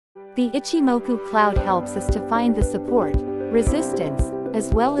The Ichimoku Cloud helps us to find the support, resistance,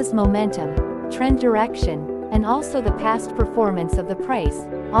 as well as momentum, trend direction, and also the past performance of the price,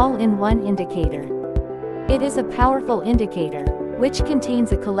 all in one indicator. It is a powerful indicator, which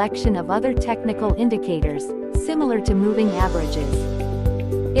contains a collection of other technical indicators, similar to moving averages.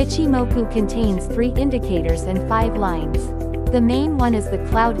 Ichimoku contains 3 indicators and 5 lines. The main one is the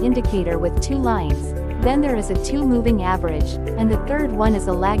cloud indicator with 2 lines, then there is a 2 moving average, and the third one is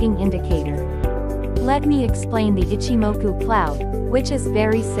a lagging indicator. Let me explain the Ichimoku Cloud, which is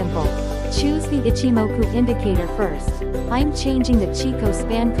very simple. Choose the Ichimoku indicator first. I'm changing the Chico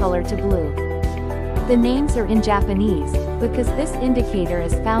span color to blue. The names are in Japanese, because this indicator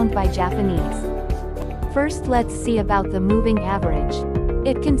is found by Japanese. First let's see about the moving average.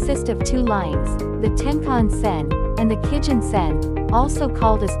 It consists of 2 lines, the Tenkan Sen, and the Kijun Sen, also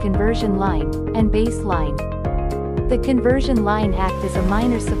called as conversion line, and base line. The conversion line acts as a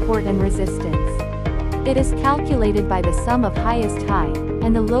minor support and resistance. It is calculated by the sum of highest high,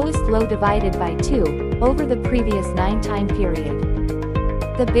 and the lowest low divided by 2, over the previous 9 time period.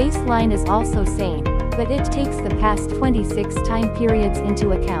 The baseline is also same, but it takes the past 26 time periods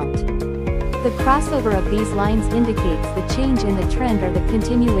into account. The crossover of these lines indicates the change in the trend or the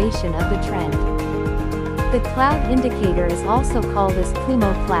continuation of the trend. The cloud indicator is also called as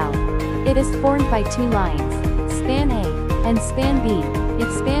Kumo Cloud. It is formed by 2 lines, span A, and span B.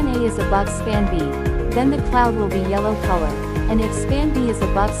 If span A is above span B, then the cloud will be yellow color, and if span B is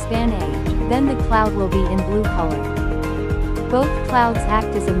above span A, then the cloud will be in blue color. Both clouds act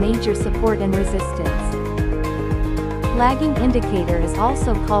as a major support and resistance. Lagging indicator is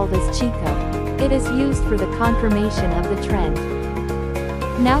also called as Chico. It is used for the confirmation of the trend.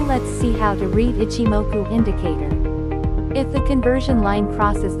 Now let's see how to read Ichimoku indicator. If the conversion line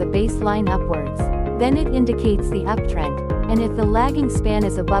crosses the baseline upwards, then it indicates the uptrend, and if the lagging span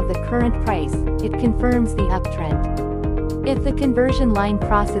is above the current price, it confirms the uptrend. If the conversion line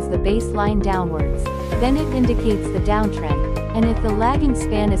crosses the baseline downwards, then it indicates the downtrend, and if the lagging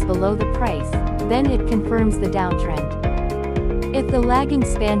span is below the price, then it confirms the downtrend. If the lagging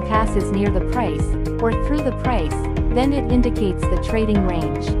span passes near the price, or through the price, then it indicates the trading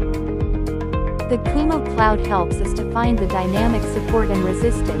range. The Kumo Cloud helps us to find the dynamic support and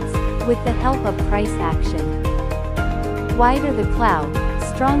resistance, with the help of price action. Wider the cloud,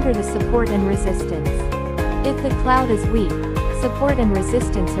 stronger the support and resistance. If the cloud is weak, support and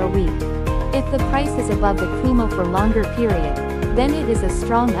resistance are weak. If the price is above the Kumo for longer period, then it is a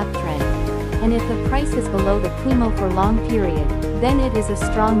strong uptrend. And if the price is below the Kumo for long period, then it is a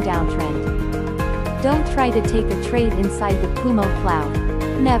strong downtrend. Don't try to take a trade inside the Kumo Cloud.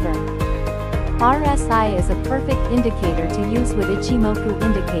 Never. RSI is a perfect indicator to use with Ichimoku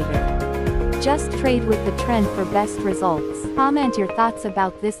indicator. Just trade with the trend for best results. Comment your thoughts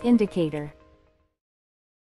about this indicator.